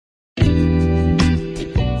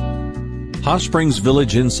Hot Springs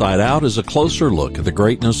Village Inside Out is a closer look at the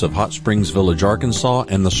greatness of Hot Springs Village, Arkansas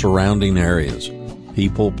and the surrounding areas.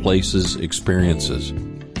 People, places, experiences.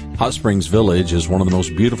 Hot Springs Village is one of the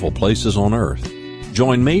most beautiful places on earth.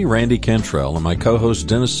 Join me, Randy Cantrell, and my co-host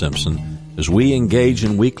Dennis Simpson as we engage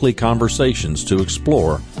in weekly conversations to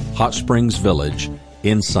explore Hot Springs Village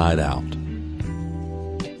Inside Out.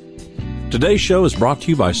 Today's show is brought to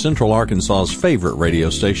you by Central Arkansas's favorite radio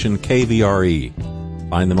station, KVRE.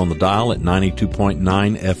 Find them on the dial at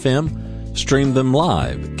 92.9 FM. Stream them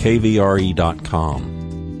live at kvre.com.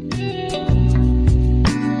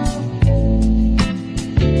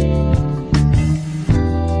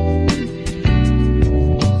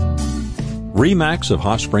 RE/MAX of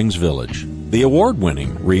Hot Springs Village. The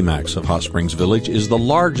award-winning RE/MAX of Hot Springs Village is the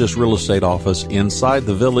largest real estate office inside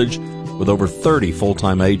the village with over 30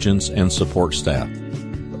 full-time agents and support staff.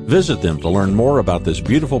 Visit them to learn more about this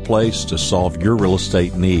beautiful place to solve your real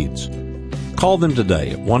estate needs. Call them today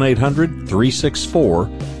at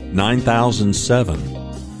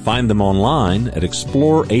 1-800-364-9007. Find them online at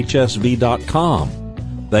explorehsv.com.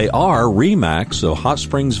 They are RE/MAX of Hot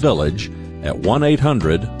Springs Village at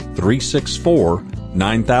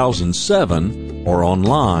 1-800-364-9007 or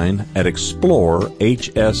online at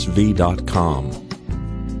explorehsv.com.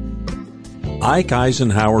 Ike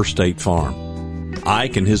Eisenhower State Farm.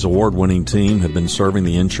 Ike and his award-winning team have been serving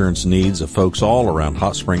the insurance needs of folks all around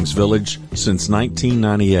Hot Springs Village since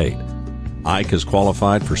 1998. Ike has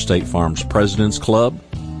qualified for State Farm's President's Club,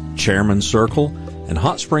 Chairman's Circle, and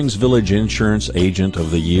Hot Springs Village Insurance Agent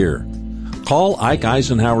of the Year. Call Ike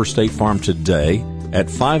Eisenhower State Farm today at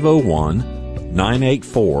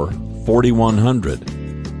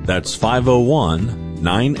 501-984-4100. That's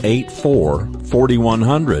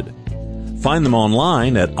 501-984-4100. Find them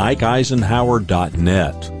online at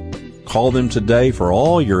ikeeisenhower.net. Call them today for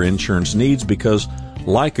all your insurance needs because,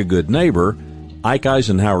 like a good neighbor, Ike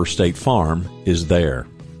Eisenhower State Farm is there.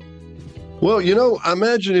 Well, I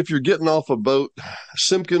imagine if you're getting off a boat,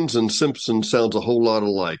 Simpkins and Simpson sounds a whole lot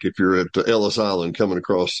alike if you're at Ellis Island coming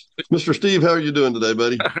across. Mr. Steve, how are you doing today,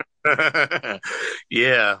 buddy?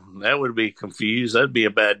 Yeah, that would be confused. That'd be a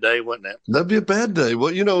bad day, wouldn't it? That'd be a bad day.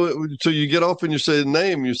 Well, so you get off and you say the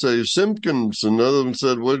name, you say Simpkins, and the other one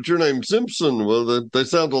said, what's your name, Simpson? Well, they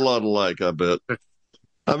sound a lot alike, I bet.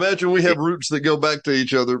 I imagine we have roots that go back to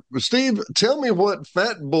each other. Steve, tell me what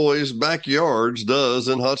Fat Boyz Backyards does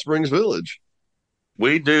in Hot Springs Village.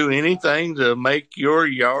 We do anything to make your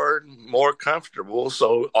yard more comfortable,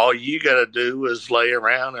 so all you got to do is lay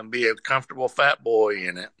around and be a comfortable fat boy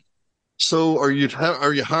in it. So are you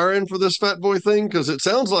hiring for this fat boy thing? Because it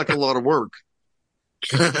sounds like a lot of work.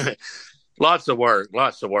 Lots of work.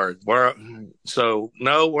 No,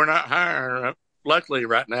 we're not hiring. Luckily,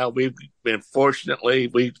 right now, we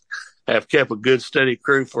have kept a good, steady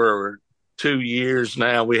crew for 2 years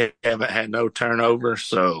now. We haven't had no turnover,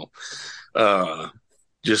 so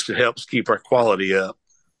just helps keep our quality up.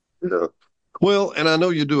 Yeah. Well, and I know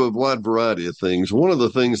you do a wide variety of things. One of the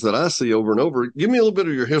things that I see over and over, give me a little bit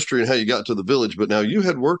of your history and how you got to the village, but now you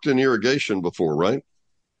had worked in irrigation before, right?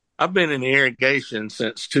 I've been in irrigation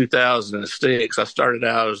since 2006. I started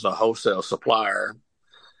out as a wholesale supplier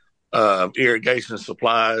of irrigation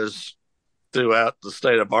supplies throughout the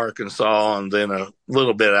state of Arkansas and then a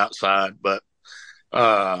little bit outside, but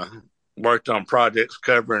worked on projects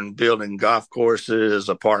covering building golf courses,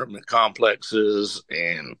 apartment complexes,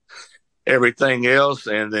 and everything else,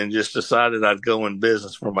 and then just decided I'd go in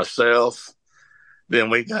business for myself. Then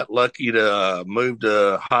we got lucky to move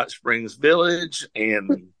to Hot Springs Village,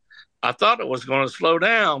 and I thought it was going to slow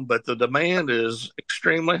down, but the demand is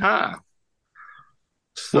extremely high.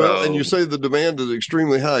 Well, and you say the demand is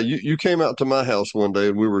extremely high. You came out to my house one day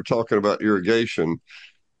and we were talking about irrigation,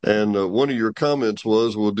 and one of your comments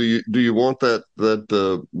was, "Well, do you want that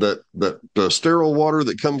sterile water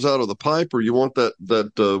that comes out of the pipe, or you want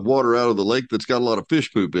that water out of the lake that's got a lot of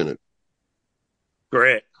fish poop in it?"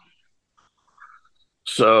 Correct.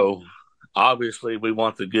 So obviously, we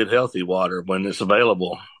want the good, healthy water when it's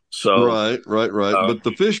available. So right. But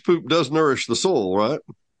the fish poop does nourish the soil, right?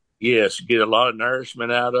 Yes, you get a lot of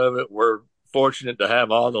nourishment out of it. We're fortunate to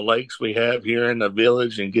have all the lakes we have here in the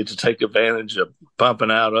village and get to take advantage of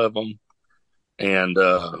pumping out of them. And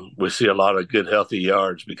we see a lot of good, healthy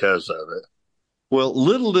yards because of it. Well,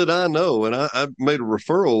 little did I know, and I made a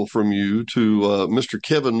referral from you to Mr.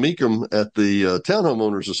 Kevin Meekum at the Townhome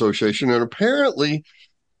Owners Association, and apparently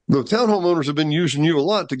the townhome owners have been using you a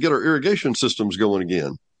lot to get our irrigation systems going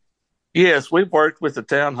again. Yes, we've worked with the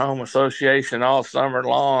Townhome Association all summer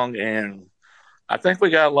long, and I think we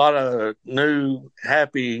got a lot of new,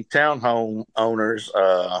 happy townhome owners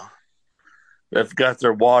have got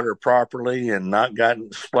their water properly and not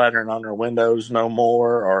gotten splattering on their windows no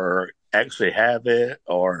more, or actually have it,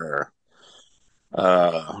 or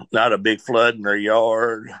not a big flood in their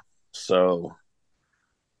yard. So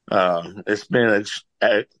it's been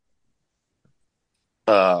a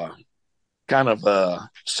kind of a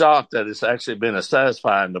shock that it's actually been a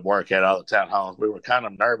satisfying to work at all the townhomes. We were kind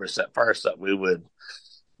of nervous at first that we would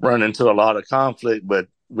run into a lot of conflict, but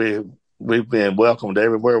we've been welcomed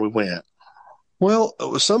everywhere we went. Well,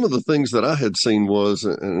 some of the things that I had seen was,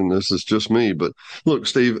 and this is just me, but look,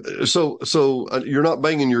 Steve, so you're not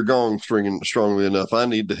banging your gong strongly enough. I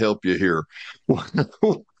need to help you here.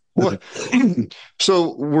 What?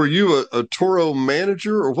 So, were you a Toro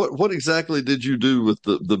manager, or what exactly did you do with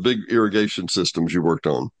the big irrigation systems you worked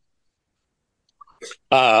on?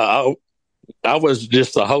 I, I was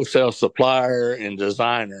just a wholesale supplier and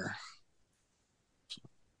designer.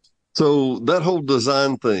 So that whole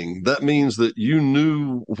design thing, that means that you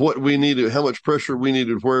knew what we needed, how much pressure we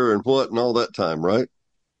needed, where and what, and all that time, right?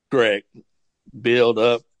 Correct. Build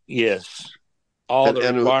up, yes. All the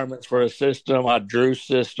And requirements for a system. I drew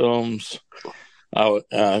systems. I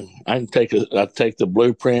take the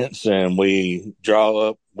blueprints and we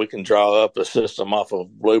can draw up a system off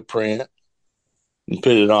of blueprint and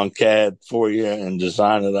put it on CAD for you and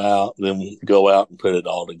design it out. Then we go out and put it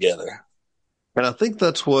all together. And I think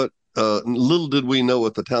that's what, little did we know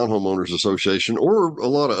at the Townhome Owners Association or a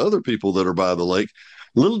lot of other people that are by the lake,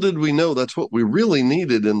 little did we know that's what we really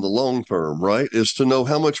needed in the long term, right? Is to know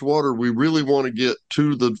how much water we really want to get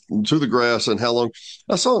to the grass and how long.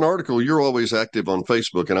 I saw an article, you're always active on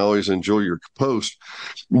Facebook and I always enjoy your post.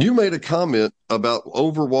 You made a comment about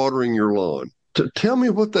overwatering your lawn. Tell me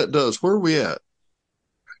what that does. Where are we at?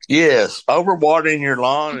 Yes, overwatering your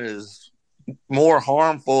lawn is more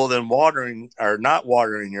harmful than watering or not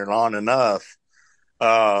watering your lawn enough.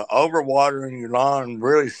 Overwatering your lawn,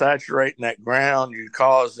 really saturating that ground, you're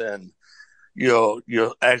causing, you'll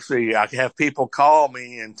actually, I have people call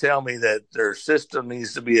me and tell me that their system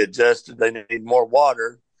needs to be adjusted. They need more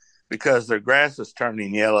water because their grass is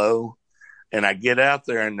turning yellow. And I get out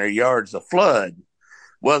there and their yard's a flood.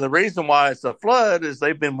 Well, the reason why it's a flood is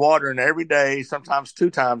they've been watering every day, sometimes 2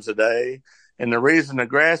 times a day. And the reason the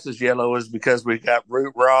grass is yellow is because we've got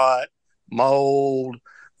root rot, mold,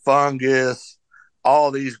 fungus,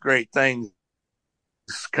 all these great things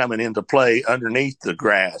coming into play underneath the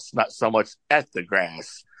grass, not so much at the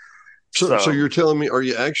grass. So you're telling me, are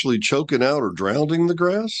you actually choking out or drowning the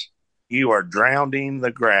grass? You are drowning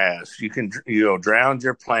the grass. You'll drown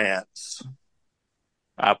your plants.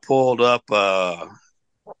 I pulled up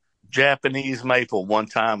Japanese maple one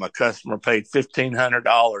time. A customer paid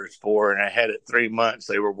 $1,500 for it, and I had it 3 months.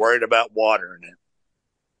 They were worried about watering it.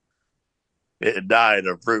 It had died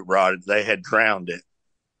of root rot. They had drowned it.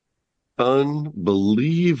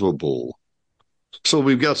 Unbelievable. So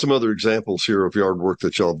we've got some other examples here of yard work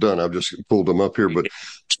that y'all have done. I've just pulled them up here, but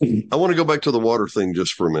I want to go back to the water thing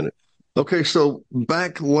just for a minute. Okay, so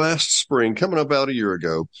back last spring, coming up about a year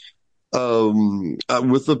ago,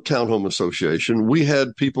 with the Townhome Association, we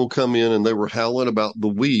had people come in and they were howling about the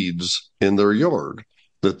weeds in their yard,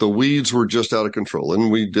 that the weeds were just out of control.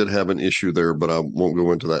 And we did have an issue there, but I won't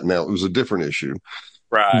go into that now. It was a different issue.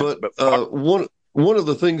 Right. But one of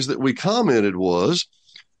the things that we commented was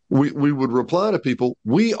we would reply to people,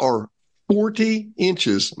 we are 40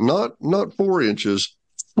 inches, not 4 inches,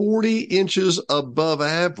 40 inches above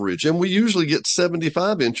average. And we usually get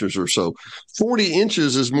 75 inches or so. 40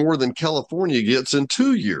 inches is more than California gets in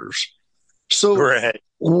 2 years. So Correct.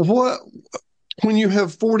 when you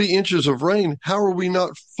have 40 inches of rain, how are we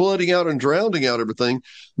not flooding out and drowning out everything?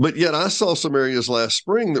 But yet I saw some areas last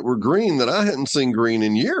spring that were green that I hadn't seen green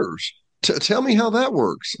in years. Tell me how that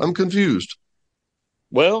works. I'm confused.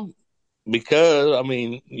 Well, because, I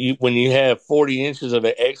mean, when you have 40 inches of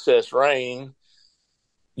excess rain,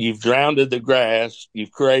 you've drowned the grass,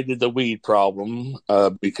 you've created the weed problem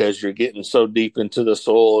because you're getting so deep into the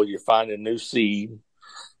soil, you're finding new seed.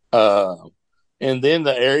 And then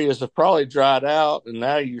the areas have probably dried out, and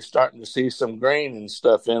now you're starting to see some green and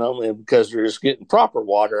stuff in them, and because you're just getting proper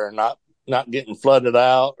water and not getting flooded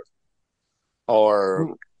out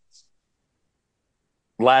or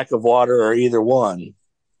lack of water or either one.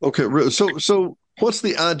 Okay, so what's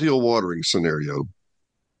the ideal watering scenario?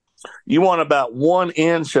 You want about 1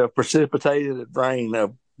 inch of precipitated rain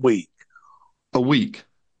a week. A week?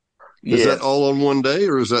 Yes. Is that all on one day,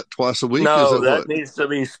 or is that twice a week? No, is that needs to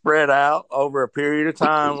be spread out over a period of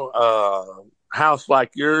time. House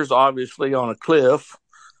like yours, obviously on a cliff.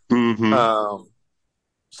 Mm-hmm.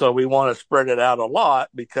 So we want to spread it out a lot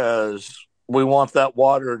because we want that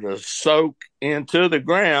water to soak into the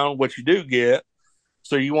ground, which you do get.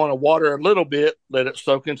 So you want to water a little bit, let it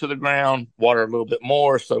soak into the ground, water a little bit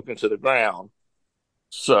more, soak into the ground.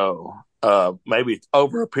 So maybe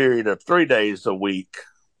over a period of 3 days a week,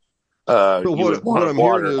 you would want what to I'm hearing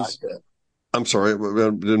water like is, that. I'm sorry, I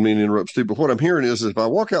didn't mean to interrupt, Steve, but what I'm hearing is if I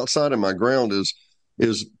walk outside and my ground is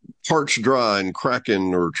parched dry and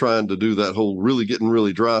cracking or trying to do that whole really getting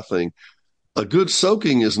really dry thing, a good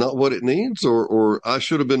soaking is not what it needs, or I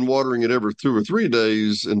should have been watering it every 2 or 3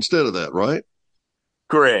 days instead of that, right?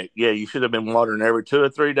 Correct. Yeah, you should have been watering every 2 or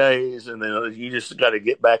 3 days, and then you just got to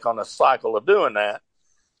get back on a cycle of doing that.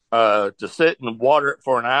 To sit and water it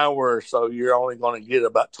for an hour or so, you're only going to get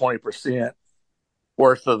about 20%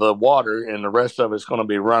 worth of the water, and the rest of it's going to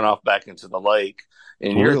be run off back into the lake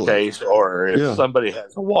in your Really? case. Or if Yeah. somebody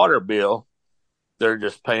has a water bill, they're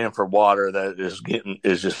just paying for water that is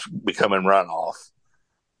just becoming runoff.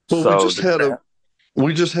 Well, So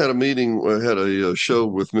we just had a meeting, had a show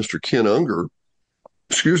with Mr. Ken Unger,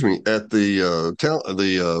 excuse me, at the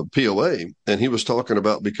POA, and he was talking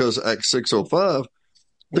about because Act 605,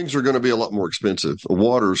 things are going to be a lot more expensive.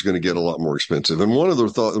 Water is going to get a lot more expensive. And one of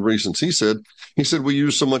the reasons he said we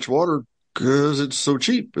use so much water because it's so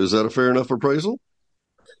cheap. Is that a fair enough appraisal?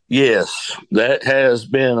 yes, that has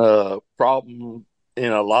been a problem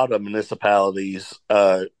in a lot of municipalities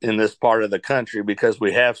in this part of the country because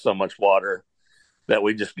we have so much water that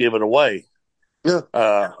we just give it away.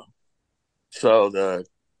 Yeah. So the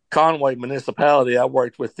Conway municipality, I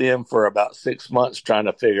worked with them for about 6 months trying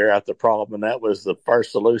to figure out the problem, and that was the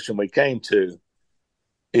first solution we came to.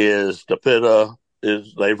 They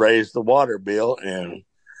raised the water bill, and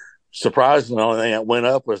surprisingly, the only thing that went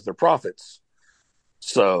up was their profits.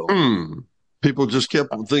 So, People just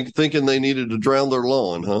kept thinking they needed to drown their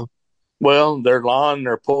lawn, huh? well, their lawn,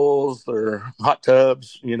 their pools, their hot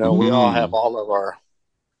tubs, we all have all of our.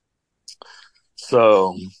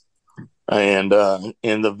 So, and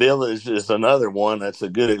in the village is another one that's a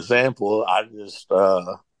good example.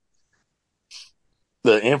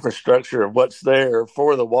 The infrastructure of what's there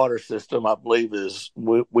for the water system, I believe, is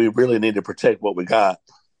we really need to protect what we got.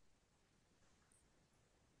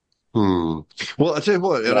 Well, I tell you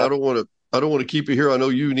what, and Yeah. I don't want to keep you here. I know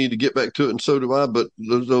you need to get back to it, and so do I. But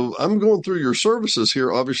I'm going through your services here.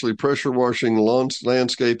 Obviously, pressure washing, lawn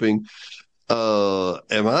landscaping.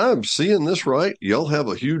 Am I seeing this right? Y'all have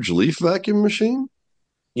a huge leaf vacuum machine?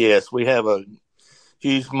 Yes, we have a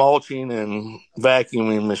huge mulching and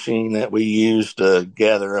vacuuming machine that we use to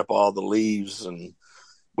gather up all the leaves, and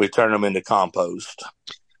we turn them into compost.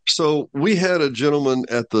 So we had a gentleman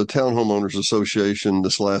at the Town Homeowners Association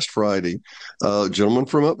this last Friday, a gentleman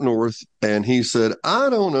from up north, and he said, I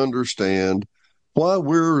don't understand why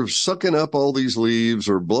we're sucking up all these leaves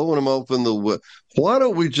or blowing them off in the why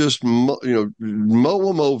don't we just mow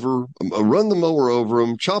them over, run the mower over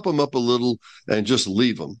them, chop them up a little, and just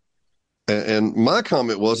leave them. And my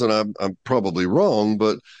comment was, and I'm probably wrong,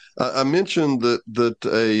 but I mentioned that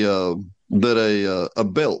a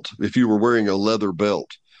belt, if you were wearing a leather belt,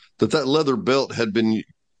 that leather belt had been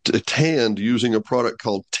tanned using a product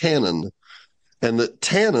called tannin, and that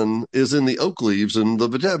tannin is in the oak leaves, and the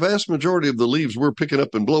vast majority of the leaves we're picking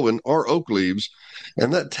up and blowing are oak leaves,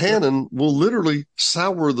 and that tannin will literally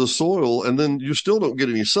sour the soil, and then you still don't get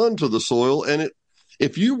any sun to the soil, and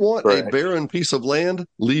if you want Correct. a barren piece of land,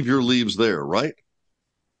 leave your leaves there, right?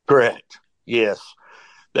 Correct. Yes.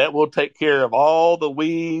 That will take care of all the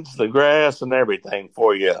weeds, the grass, and everything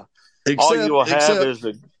for you. All you will have is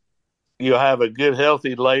you'll have a good,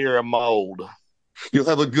 healthy layer of mold. You'll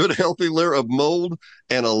have a good, healthy layer of mold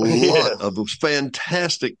and a lot of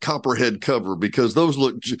fantastic copperhead cover because those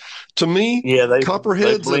look, to me,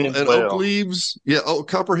 copperheads and oak leaves. Yeah,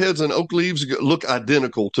 copperheads and oak leaves look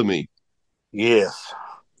identical to me. Yes.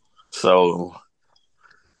 So,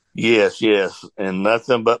 yes. And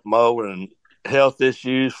nothing but mold and health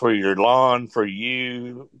issues for your lawn, for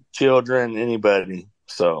you, children, anybody.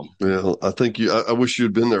 So, well, I think I wish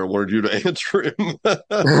you'd been there. I wanted you to answer him.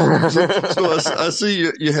 so I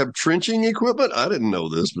see you have trenching equipment. I didn't know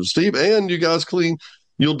this, but Steve, and you guys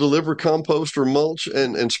you'll deliver compost or mulch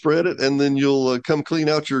and spread it, and then you'll come clean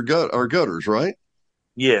out our gutters, right?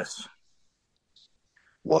 Yes.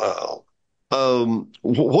 Wow.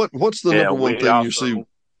 What's the number one thing you see?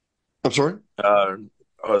 I'm sorry?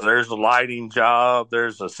 There's a lighting job.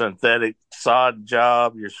 There's a synthetic sod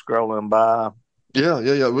job. You're scrolling by.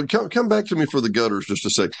 Yeah. Well, come back to me for the gutters just a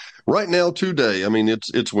sec. Right now, today, I mean,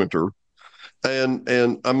 it's winter, and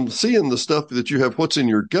I'm seeing the stuff that you have. What's in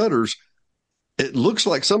your gutters? It looks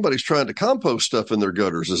like somebody's trying to compost stuff in their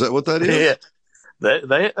gutters. Is that what that is? Yeah.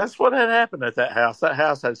 That's what had happened at that house. That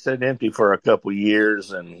house had sat empty for a couple of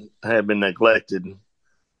years and had been neglected,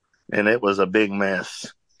 and it was a big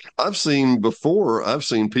mess. I've seen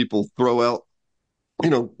people throw out,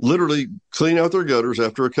 literally clean out their gutters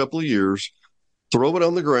after a couple of years, throw it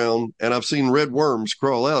on the ground, and I've seen red worms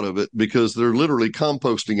crawl out of it because they're literally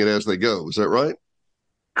composting it as they go. Is that right?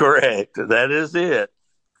 Correct. That is it.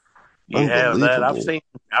 You have that.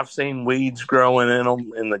 I've seen weeds growing in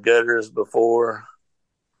them in the gutters before.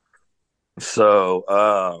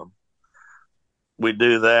 So we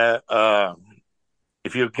do that.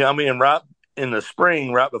 If you come in right in the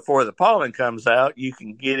spring, right before the pollen comes out, you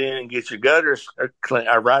can get in and get your gutters clean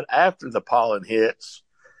right after the pollen hits.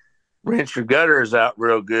 Rinse your gutters out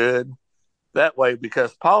real good. That way,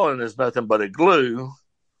 because pollen is nothing but a glue.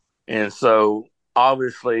 And so,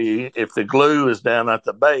 obviously, if the glue is down at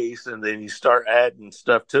the base and then you start adding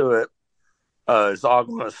stuff to it, it's all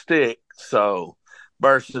going to stick. So,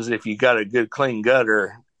 versus if you got a good clean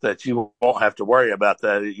gutter that you won't have to worry about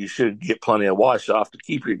that, you should get plenty of wash off to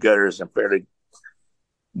keep your gutters in fairly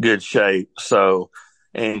good shape. So,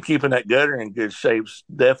 and keeping that gutter in good shape is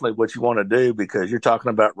definitely what you want to do because you're talking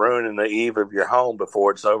about ruining the eve of your home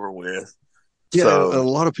before it's over with. Yeah, so, and a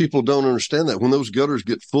lot of people don't understand that. When those gutters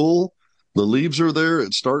get full, the leaves are there,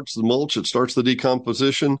 it starts the mulch, it starts the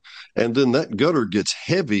decomposition, and then that gutter gets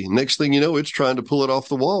heavy. Next thing you know, it's trying to pull it off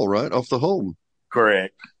the wall, right? Off the home.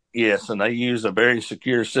 Correct. Yes, and they use a very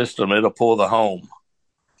secure system. It'll pull the home.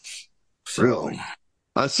 So, really?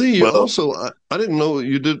 I see you also. I didn't know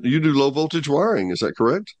you do low voltage wiring. Is that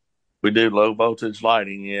correct? We do low voltage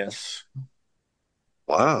lighting. Yes.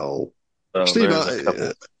 Wow, Steve.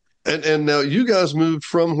 And now you guys moved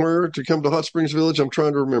from where to come to Hot Springs Village? I'm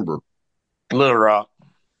trying to remember. Little Rock.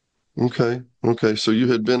 Okay. So you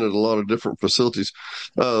had been at a lot of different facilities.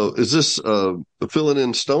 Is this filling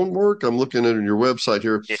in stonework? I'm looking at your website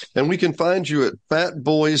here, and we can find you at Fat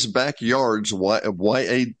Boyz Backyards,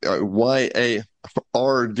 YARDZ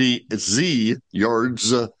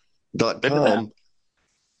yards.com.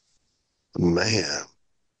 Man.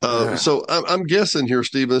 So I'm guessing here,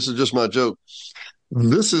 Steve, this is just my joke.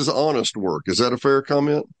 This is honest work. Is that a fair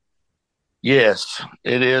comment? Yes,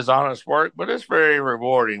 it is honest work, but it's very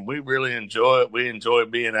rewarding. We really enjoy it. We enjoy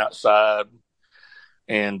being outside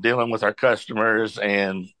and dealing with our customers.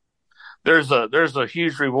 And there's a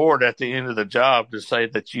huge reward at the end of the job to say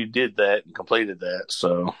that you did that and completed that.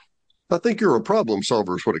 So I think you're a problem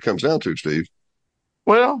solver is what it comes down to, Steve.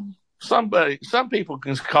 Well, some people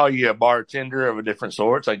can call you a bartender of a different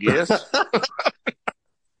sorts, I guess.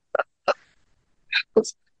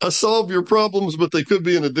 I solve your problems, but they could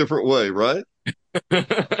be in a different way, right?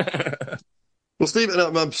 Well, Steve,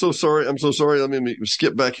 I'm so sorry. Let me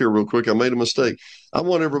skip back here real quick. I made a mistake. I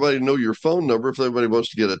want everybody to know your phone number if everybody wants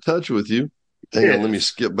to get in touch with you. Hang on, let me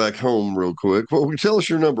skip back home real quick. Well, tell us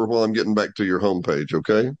your number while I'm getting back to your homepage,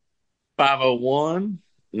 okay?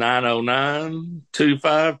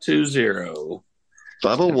 501-909-2520.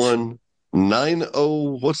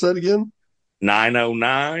 501-90, what's that again?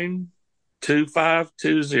 909-2520.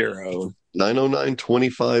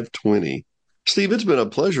 909-2520. Steve, it's been a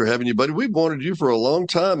pleasure having you, buddy. We've wanted you for a long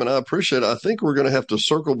time, and I appreciate it. I think we're going to have to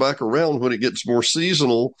circle back around when it gets more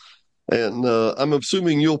seasonal. And I'm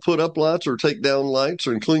assuming you'll put up lights or take down lights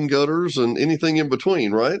and clean gutters and anything in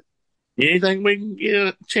between, right? Anything we can get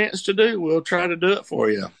a chance to do, we'll try to do it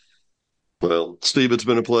for you. Well, Steve, it's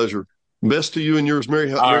been a pleasure. Best to you and yours.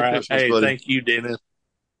 Merry Christmas, buddy. Thank you, Dennis.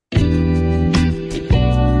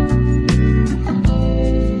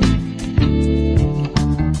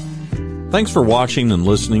 Thanks for watching and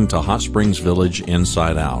listening to Hot Springs Village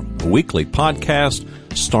Inside Out, a weekly podcast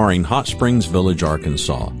starring Hot Springs Village,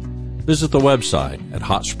 Arkansas. Visit the website at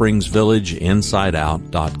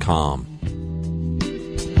hotspringsvillageinsideout.com.